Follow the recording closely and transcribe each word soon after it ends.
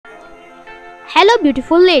Hello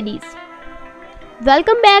beautiful ladies,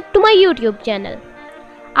 welcome back to my YouTube channel.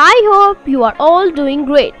 I hope you are all doing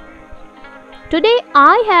great. Today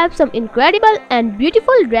I have some incredible and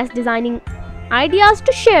beautiful dress designing ideas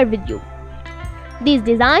to share with you. These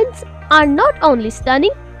designs are not only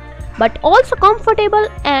stunning but also comfortable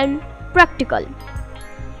and practical.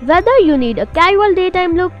 Whether you need a casual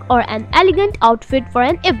daytime look or an elegant outfit for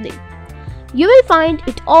an evening, you will find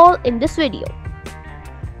it all in this video.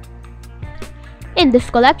 In this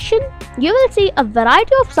collection, you will see a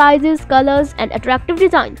variety of sizes, colors, and attractive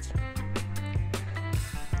designs.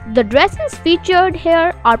 The dresses featured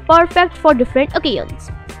here are perfect for different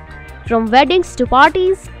occasions, from weddings to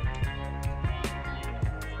parties,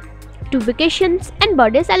 to vacations and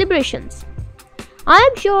birthday celebrations. I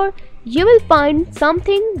am sure you will find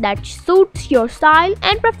something that suits your style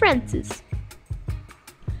and preferences.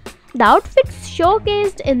 The outfits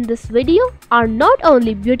showcased in this video are not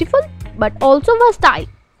only beautiful but also versatile.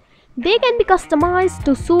 They can be customized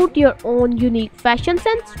to suit your own unique fashion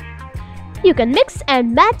sense. You can mix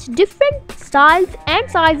and match different styles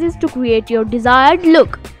and sizes to create your desired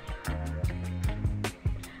look.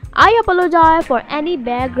 I apologize for any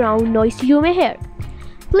background noise you may hear.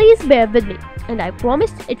 Please bear with me, and I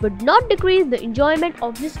promise it would not decrease the enjoyment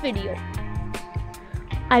of this video.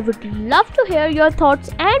 I would love to hear your thoughts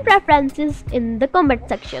and preferences in the comment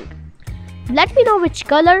section. Let me know which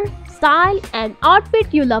color, style and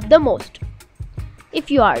outfit you love the most. If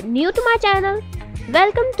you are new to my channel,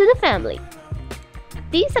 welcome to the family.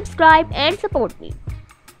 Please subscribe and support me.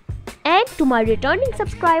 And to my returning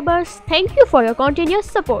subscribers, thank you for your continuous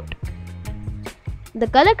support. The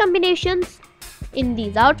color combinations in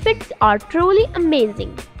these outfits are truly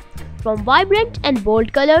amazing, from vibrant and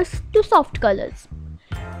bold colors to soft colors.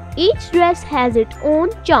 Each dress has its own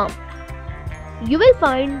charm. You will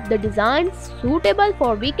find the designs suitable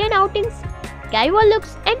for weekend outings, casual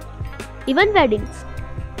looks and even weddings.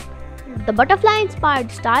 The butterfly-inspired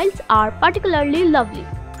styles are particularly lovely,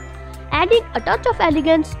 adding a touch of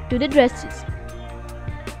elegance to the dresses.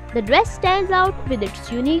 The dress stands out with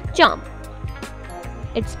its unique charm.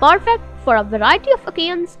 It's perfect for a variety of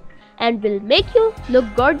occasions and will make you look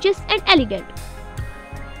gorgeous and elegant.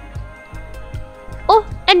 Oh,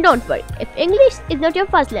 and don't worry if English is not your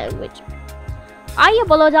first language. I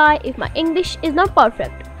apologize if my English is not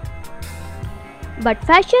perfect. But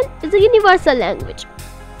fashion is a universal language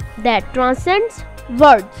that transcends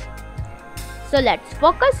words. So let's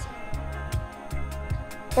focus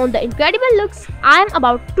on the incredible looks I am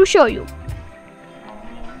about to show you.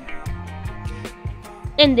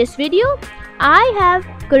 In this video, I have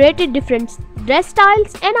created different dress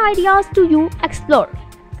styles and ideas to you explore.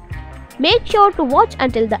 Make sure to watch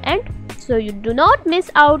until the end so you do not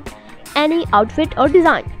miss out any outfit or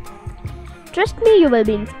design. Trust me, you will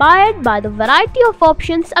be inspired by the variety of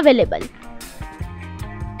options available.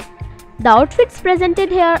 The outfits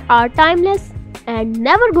presented here are timeless and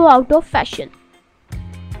never go out of fashion.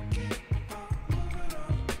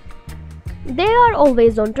 They are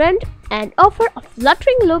always on trend and offer a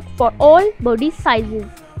flattering look for all body sizes.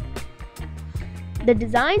 The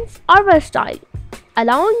designs are versatile,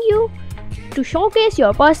 allowing you to showcase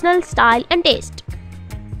your personal style and taste.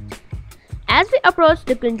 As we approach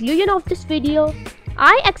the conclusion of this video,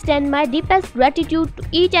 I extend my deepest gratitude to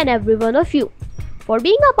each and every one of you for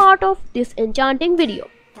being a part of this enchanting video.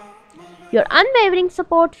 Your unwavering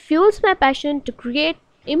support fuels my passion to create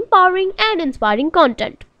empowering and inspiring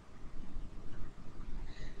content.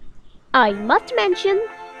 I must mention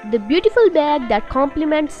the beautiful bag that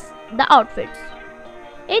complements the outfits.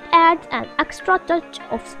 It adds an extra touch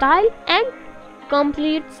of style and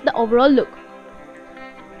completes the overall look.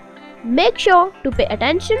 Make sure to pay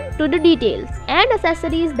attention to the details and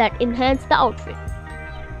accessories that enhance the outfit.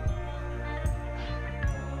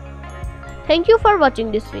 Thank you for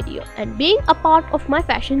watching this video and being a part of my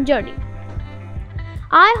fashion journey.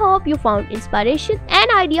 I hope you found inspiration and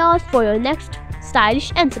ideas for your next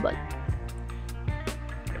stylish ensemble.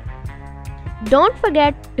 Don't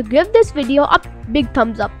forget to give this video a big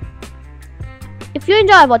thumbs up if you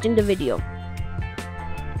enjoy watching the video.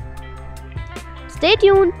 Stay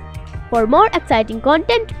tuned for more exciting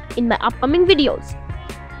content in my upcoming videos.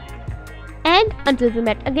 And until we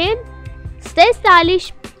meet again, stay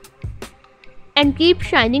stylish and keep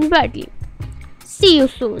shining brightly. See you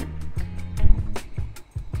soon.